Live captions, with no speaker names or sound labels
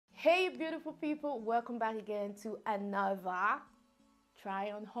Hey beautiful people, welcome back again to another try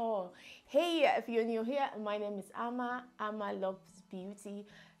on haul. Hey, if you're new here, my name is Amma Loves Beauty.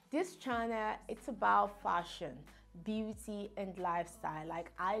 This channel, it's about fashion, beauty and lifestyle.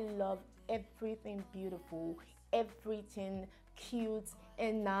 Like, I love everything beautiful, everything cute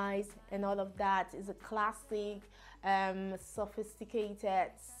and nice, and all of that is a classic, sophisticated,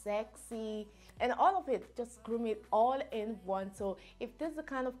 sexy, and all of it, just groom it all in one. So if this is the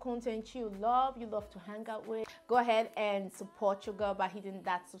kind of content you love to hang out with, go ahead and support your girl by hitting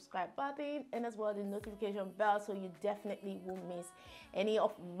that subscribe button and as well the notification bell, so you definitely won't miss any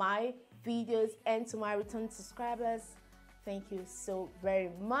of my videos. And to my return subscribers, thank you so very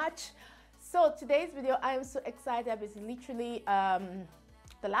much. So today's video, I am so excited because literally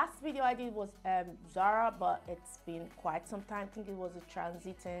the last video I did was Zara, but it's been quite some time. I think it was a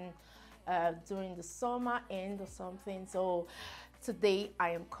transiting during the summer end or something. So today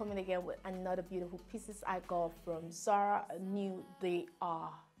I am coming again with another beautiful pieces I got from Zara. New they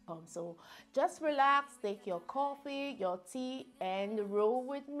are. So just relax, take your coffee, your tea, and roll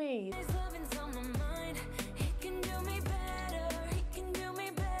with me.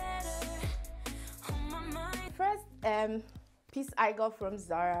 First piece I got from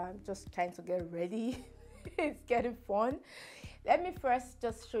Zara, I'm just trying to get ready. It's getting fun. Let me first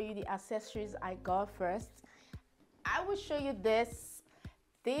just show you the accessories I got first. I will show you this.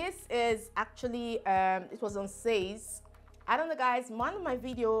 This is actually, it was on sales. I don't know guys, one of my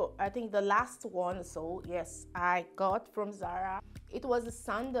video, I think the last one, so yes, I got from Zara. It was the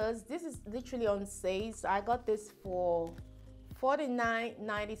sandals. This is literally on sale. So I got this for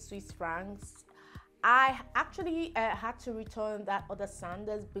 49.90 Swiss francs. I actually had to return that other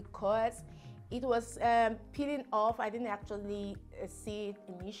sandals because it was peeling off. I didn't actually see it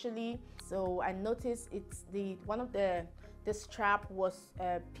initially, so I noticed it's one of the strap was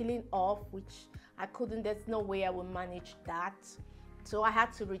peeling off, which I couldn't. There's no way I would manage that, so I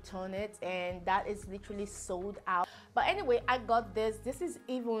had to return it, and that is literally sold out. But anyway, I got this. This is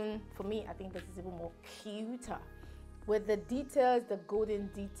even, for me, I think this is even more cuter with the details, the golden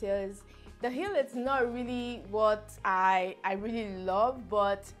details. The heel is not really what I really love,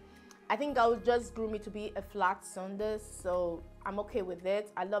 but I think I would just groom it to be a flat sandals, so I'm okay with it.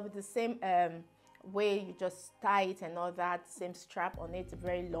 I love it the same way you just tie it and all that, same strap on it, a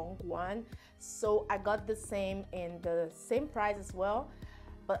very long one. So I got the same in the same price as well,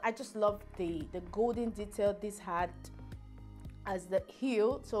 but I just love the golden detail this had as the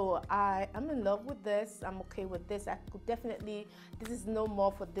heel. So I'm in love with this. I'm okay with this. I could definitely, this is no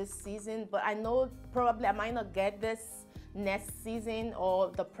more for this season, but I know probably I might not get this next season or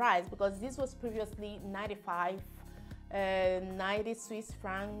the price, because this was previously 90 Swiss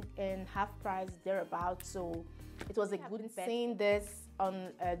franc and half price thereabout. So it was a good bet. Seeing this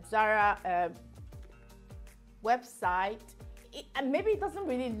on Zara website, maybe it doesn't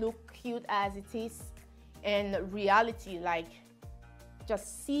really look cute as it is in reality. Like,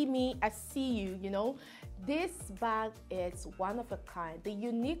 just see me, I see you, you know. This bag is one of a kind. The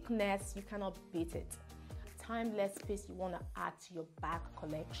uniqueness, you cannot beat it. Timeless piece you want to add to your bag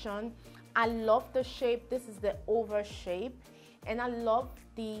collection. I love the shape. This is the oval shape, and I love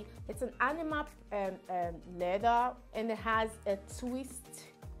it's an animal leather, and it has a twist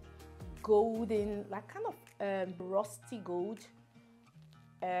golden, like kind of rusty gold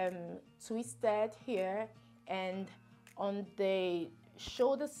twisted here, and on the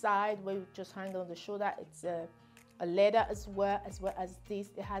shoulder side where you just hang on the shoulder, it's a leather as well as this.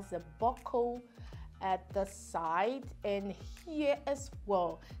 It has a buckle at the side and here as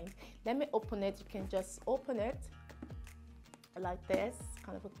well. Let me open it. You can just open it like this,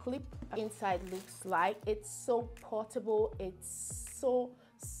 kind of a clip. Inside looks like it's so portable. It's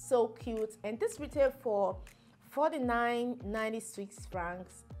so cute, and this retail for 49.90 Swiss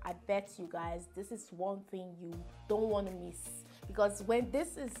francs. I bet you guys this is one thing you don't want to miss, because when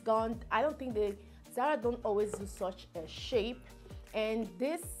this is gone, I don't think Zara don't always do such a shape, and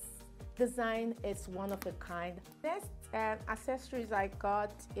this design is one of a kind. Next accessories I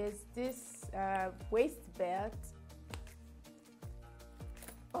got is this waist belt.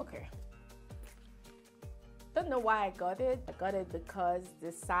 Okay, don't know why I got it. I got it because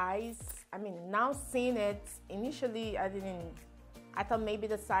the size, I mean, now seeing it, initially I thought maybe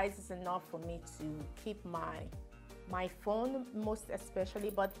the size is enough for me to keep my phone, most especially,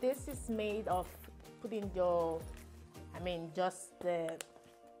 but this is made of putting your, I mean, just the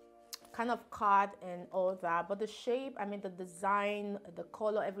kind of card and all that, but the shape, I mean, the design, the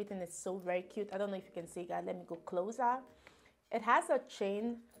color, everything is so very cute. I don't know if you can see, guys. Let me go closer. It has a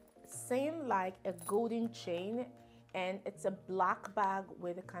chain, same like a golden chain, and it's a black bag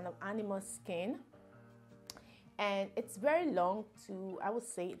with a kind of animal skin, and it's very long too. I would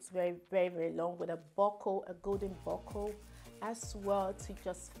say it's very long, with a buckle, a golden buckle as well, to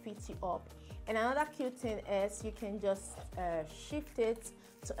just fit you up. And another cute thing is you can just shift it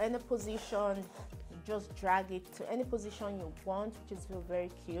to any position, just drag it to any position you want, which is very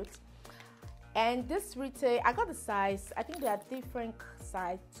cute. And this retail, I got the size, I think there are different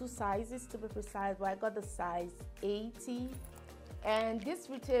size, 2 sizes to be precise, but I got the size 80, and this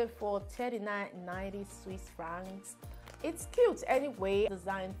retail for 39.90 Swiss francs. It's cute anyway,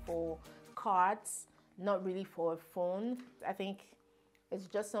 designed for cards, not really for a phone. I think it's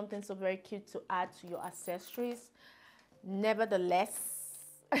just something so very cute to add to your accessories. Nevertheless,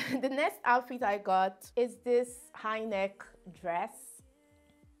 the next outfit I got is this high neck dress.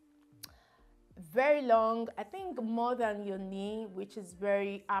 Very long, I think more than your knee, which is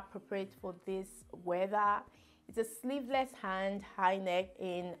very appropriate for this weather. It's a sleeveless hand high neck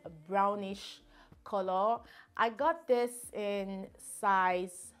in a brownish color. I got this in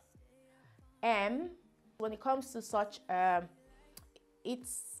size M. When it comes to such I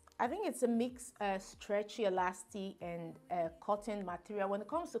think it's a mix stretchy elastic and cotton material. When it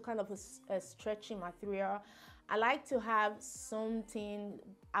comes to kind of a stretchy material, I like to have something,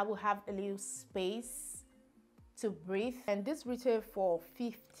 I will have a little space to breathe. And this retail for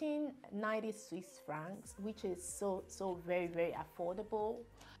 15.90 Swiss francs, which is so very affordable.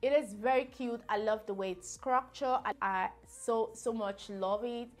 It is very cute. I love the way it's structured. I so much love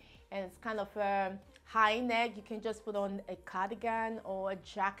it. And it's kind of high neck. You can just put on a cardigan or a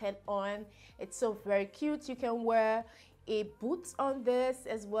jacket on. It's so very cute. You can wear a boot on this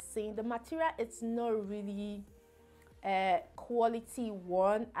as well. Seeing the material, it's not really quality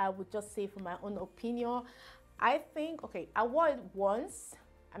one, I would just say, from my own opinion. I think, okay, I wore it once,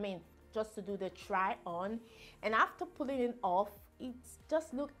 I mean, just to do the try on, and after pulling it off, it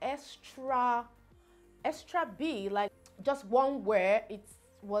just looked extra big. Like, just one wear, it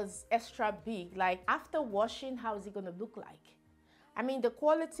was extra big. Like, after washing, how is it gonna look like? I mean, the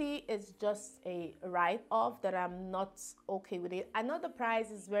quality is just a write-off that I'm not okay with it. I know the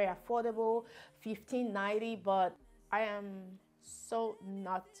price is very affordable, 15.90, but I am so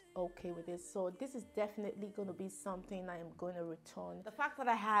not okay with it. So this is definitely going to be something I am going to return. The fact that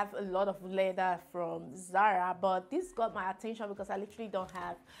I have a lot of leather from Zara, but this got my attention because I literally don't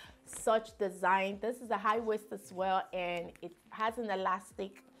have such design. This is a high waist as well, and it has an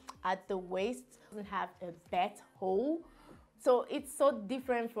elastic at the waist. It doesn't have a belt hole. So it's so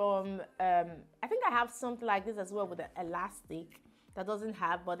different from, I think I have something like this as well with an elastic that doesn't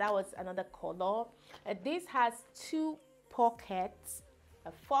have, but that was another color. This has 2 pockets,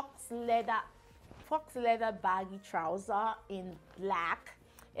 a fox leather baggy trouser in black.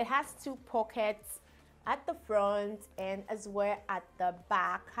 It has 2 pockets at the front and as well at the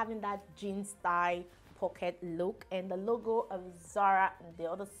back, having that jean style pocket look, and the logo of Zara on the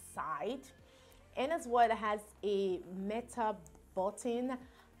other side. And as well, it has a metal button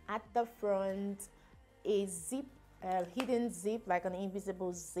at the front, a zip, hidden zip, like an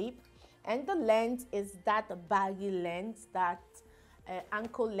invisible zip, and the length is that baggy length, that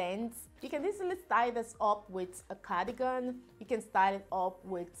ankle length. You can easily style this up with a cardigan. You can style it up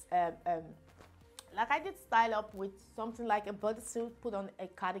with like I did style up with something like a bodysuit, put on a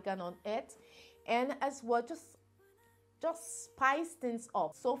cardigan on it, and as well just spice things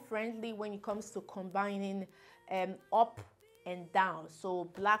up. So friendly when it comes to combining up and down. So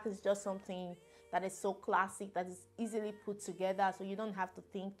black is just something that is so classic, that is easily put together, so you don't have to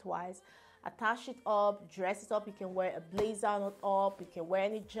think twice. Attach it up, dress it up. You can wear a blazer on it up, you can wear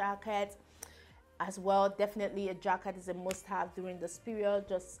any jacket as well. Definitely a jacket is a must-have during this period.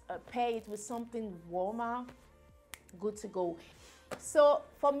 Just pair it with something warmer, good to go. So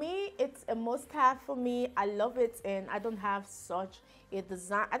for me, it's a must-have for me. I love it, and I don't have such a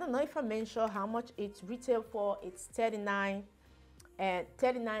design. I don't know if I mentioned how much it's retail for. It's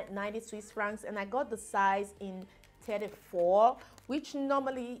 39.90 Swiss francs, and I got the size in 34, which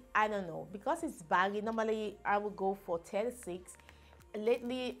normally, I don't know, because it's baggy, normally I would go for 36.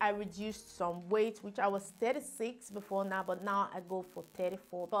 Lately I reduced some weight, which I was 36 before now, but now I go for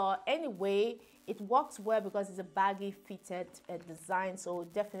 34. But anyway, it works well because it's a baggy fitted design, so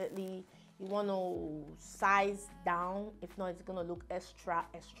definitely you want to size down. If not, it's gonna look extra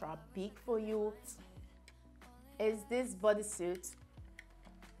big for you. Is this bodysuit.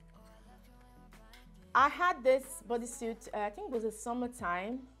 I had this bodysuit, I think it was the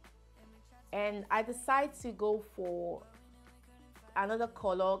summertime, and I decided to go for another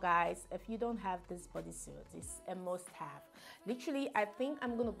color, guys. If you don't have this bodysuit, it's a must have. Literally, I think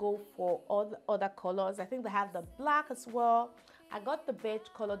I'm gonna go for all the other colors. I think they have the black as well. I got the beige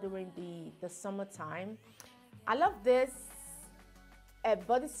color during the summertime. I love this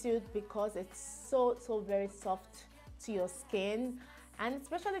bodysuit because it's so very soft to your skin, and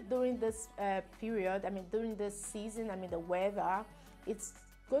especially during this period, I mean during this season, I mean the weather, it's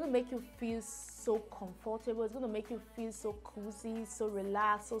going to make you feel so comfortable. It's going to make you feel so cozy, so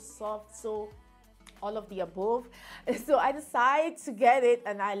relaxed, so soft, so all of the above. So I decided to get it,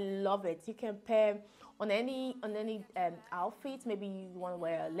 and I love it. You can pair on any outfit. Maybe you want to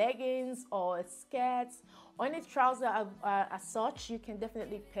wear leggings or a skirt or any trouser as such. You can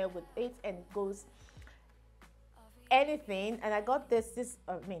definitely pair with it, and it goes anything. And I got this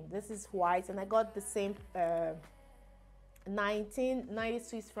is white, and I got the same 1990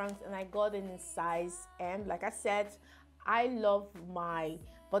 Swiss francs, and I got it in size M. Like I said, I love my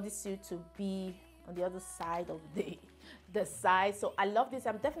bodysuit to be on the other side of the size, so I love this.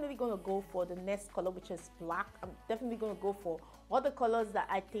 I'm definitely going to go for the next color, which is black. I'm definitely going to go for all the colors that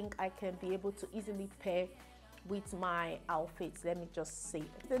I think I can be able to easily pair with my outfits. Let me just say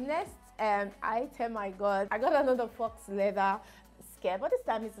the next item I got another fox leather skirt, but this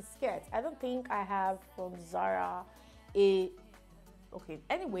time it's a skirt. I don't think I have from Zara okay,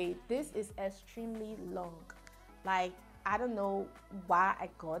 anyway, this is extremely long. Like, I don't know why I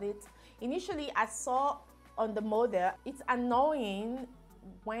got it. Initially I saw on the model, it's annoying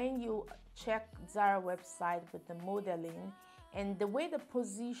when you check Zara website with the modeling, and the way the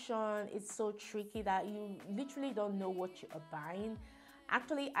position is so tricky that you literally don't know what you are buying.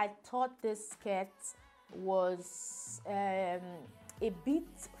 Actually, I thought this skirt was a bit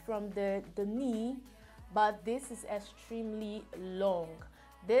from the knee, but this is extremely long.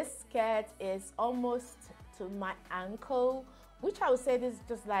 This skirt is almost to my ankle, which I would say this is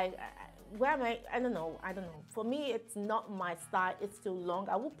just like, where am I don't know. For me, it's not my style. It's too long.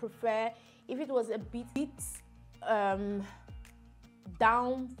 I would prefer if it was a bit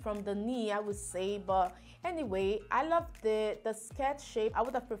down from the knee, I would say. But anyway, I love the skirt shape. I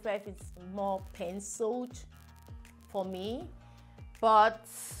would have preferred if it's more penciled for me, but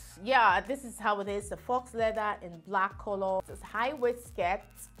yeah, this is how it is. A fox leather in black color. It's high waist skirt,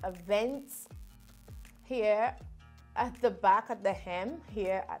 a vent here at the back, at the hem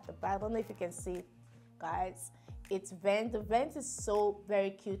here at the back. I don't know if you can see it, guys. It's vent. The vent is so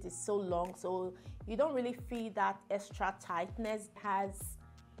very cute. It's so long, so you don't really feel that extra tightness. It has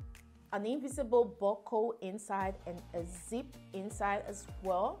an invisible buckle inside and a zip inside as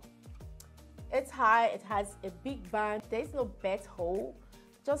well. It's high. It has a big band. There's no belt hole.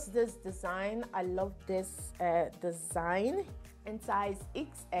 Just this design. I love this design. In size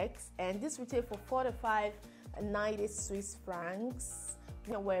XX, and this retail for 45.90 Swiss francs.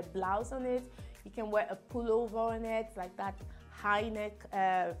 You can wear a blouse on it. You can wear a pullover on it, like that high neck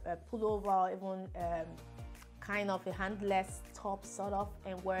pullover, even kind of a handless top sort of,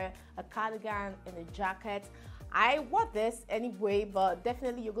 and wear a cardigan and a jacket. I wore this anyway, but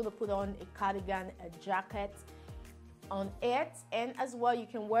definitely you're gonna put on a cardigan, a jacket on it, and as well you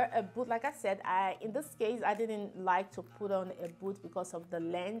can wear a boot. Like I said, in this case I didn't like to put on a boot because of the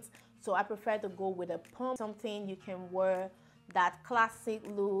length, so I prefer to go with a pump, something you can wear that classic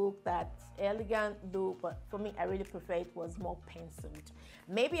look, that elegant look. But for me, I really prefer it was more penciled.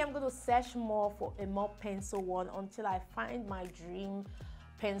 Maybe I'm going to search more for a more pencil one until I find my dream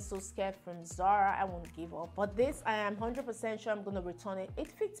pencil skirt from Zara. I won't give up, but this I am 100% sure I'm going to return it.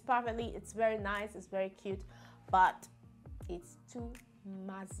 It fits perfectly. It's very nice, it's very cute, but it's too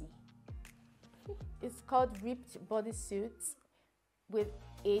mazzy. It's called ripped bodysuit with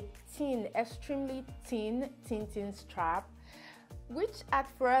a extremely thin strap, which at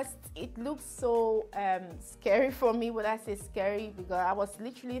first it looks so scary for me. When I say scary, because I was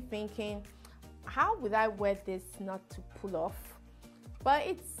literally thinking, how would I wear this not to pull off? But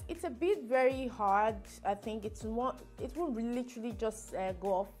it's a bit very hard. I think it won't literally just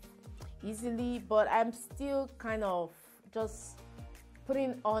go off easily, but I'm still kind of just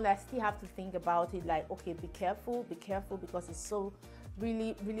putting on. I still have to think about it, like, okay, be careful because it's so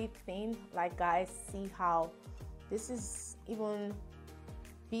really thin. Like, guys, see how this is even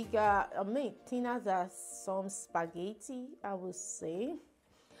bigger, I mean thinner than some spaghetti, I would say.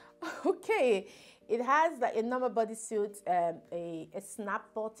 Okay, it has like a normal bodysuit, a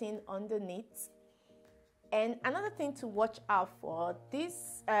snap button underneath. And another thing to watch out for,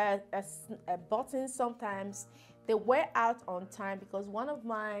 this button, sometimes they wear out on time, because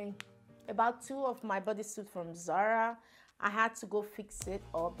about two of my bodysuit from Zara, I had to go fix it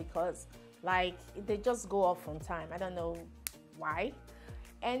up because like they just go off on time. I don't know why.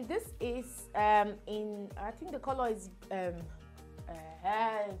 And this is in, I think the color is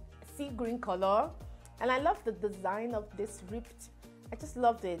sea green color, and I love the design of this ripped. I just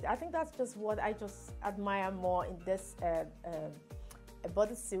loved it. I think that's just what I just admire more in this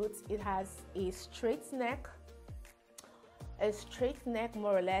bodysuit. It has a straight neck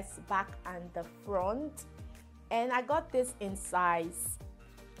more or less, back and the front, and I got this in size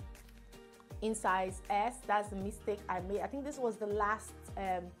S. That's the mistake I made. I think this was the last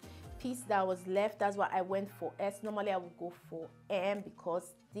piece that was left. That's why I went for S. Normally I would go for M,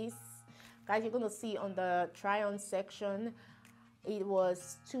 because this, guys, you're gonna see on the try on section, it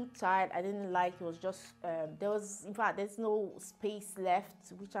was too tight. I didn't like it. Was just in fact there's no space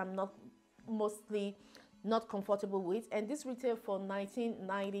left, which I'm mostly not comfortable with. And this retailed for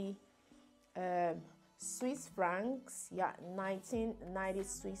 1990 Swiss francs. Yeah, 1990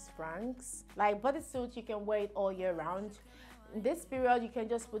 Swiss francs. Like bodysuit, you can wear it all year round. In this period, you can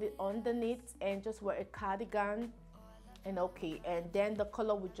just put it underneath and just wear a cardigan, and okay, and then the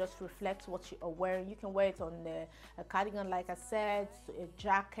color will just reflect what you are wearing. You can wear it on a cardigan, like I said, a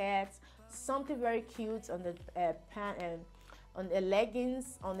jacket, something very cute on the pant, and on the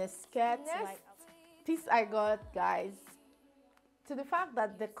leggings, on a skirt. Next piece I got, guys, to the fact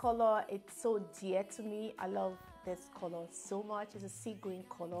that the color, it's so dear to me. I love this color so much. It's a sea green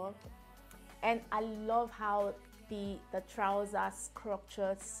color, and I love how the trousers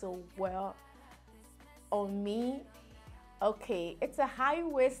structured so well on me. Okay, it's a high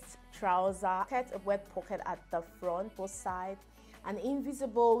waist trouser, a wet pocket at the front, both sides, an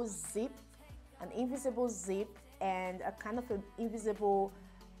invisible zip, and a kind of an invisible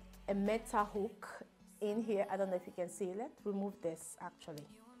metal hook in here. I don't know if you can see. Let's remove this actually.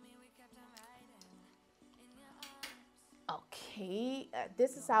 Okay,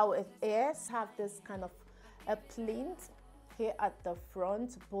 this is how it is. Have this kind of a plinth here at the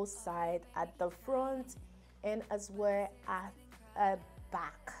front, both sides, at the front and as well at a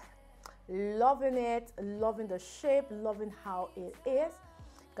back. Loving it, loving the shape, loving how it is,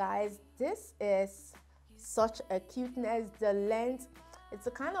 guys. This is such a cuteness. The length, it's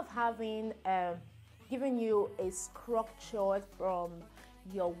a kind of having giving you a structure from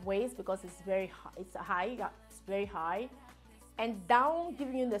your waist, because it's very high, it's very high, and down,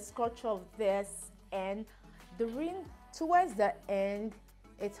 giving you the structure of this, and the ring towards the end,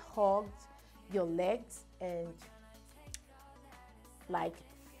 it hugged your legs and like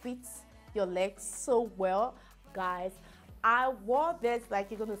fits your legs so well, guys. I wore this,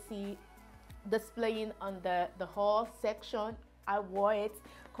 like you're gonna see displaying on the haul section. I wore it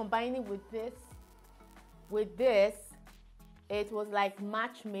combining with this. It was like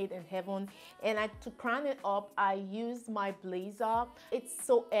match made in heaven. And to crown it up, I used my blazer. It's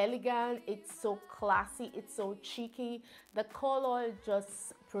so elegant, it's so classy, it's so cheeky. The color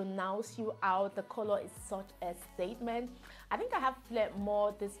just pronounce you out. The color is such a statement. I think I have fled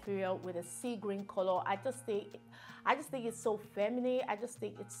more this period with a sea green color. I just think it's so feminine. I just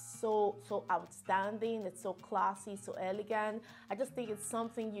think it's so outstanding. It's so classy, so elegant. I just think it's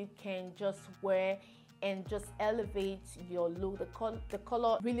something you can just wear and just elevate your look. The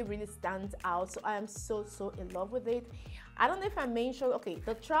color really stands out, so I am so in love with it. I don't know if I mentioned, okay,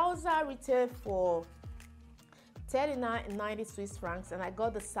 the trouser retailed for 39.90 Swiss francs, and I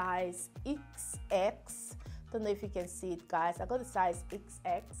got the size XX. Don't know if you can see it, guys. I got the size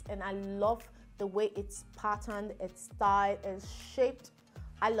XX, and I love the way it's patterned, it's styled, it's shaped.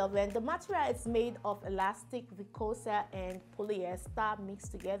 I love it. And the material is made of elastic, viscose, and polyester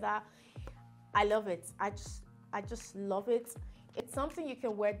mixed together. I love it. I just love it. It's something you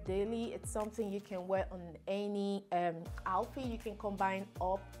can wear daily. It's something you can wear on any outfit. You can combine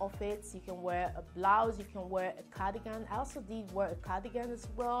all of it. You can wear a blouse. You can wear a cardigan. I also did wear a cardigan as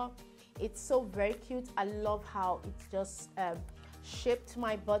well. It's so very cute. I love how it's just shaped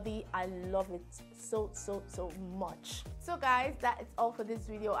my body. I love it so much. So guys, that is all for this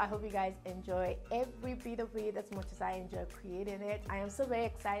video. I hope you guys enjoy every bit of it as much as I enjoy creating it. I am so very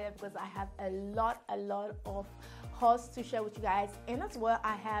excited because I have a lot of hauls to share with you guys, and as well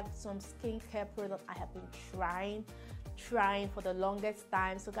I have some skincare products I have been trying for the longest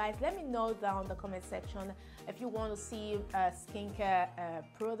time. So guys, let me know down in the comment section if you want to see skincare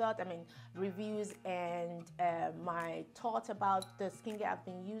product, reviews, and my thoughts about the skincare I've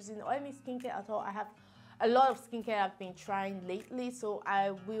been using, or any skincare at all. I have a lot of skincare I've been trying lately, so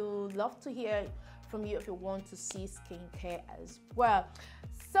I will love to hear from you if you want to see skincare as well.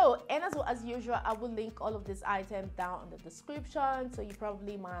 So, and as usual, I will link all of these items down in the description, so you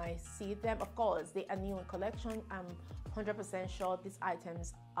probably might see them. Of course, they are new in collection. I'm 100% sure these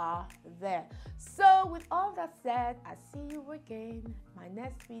items are there. So with all that said, I see you again in my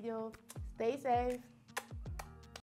next video. Stay safe.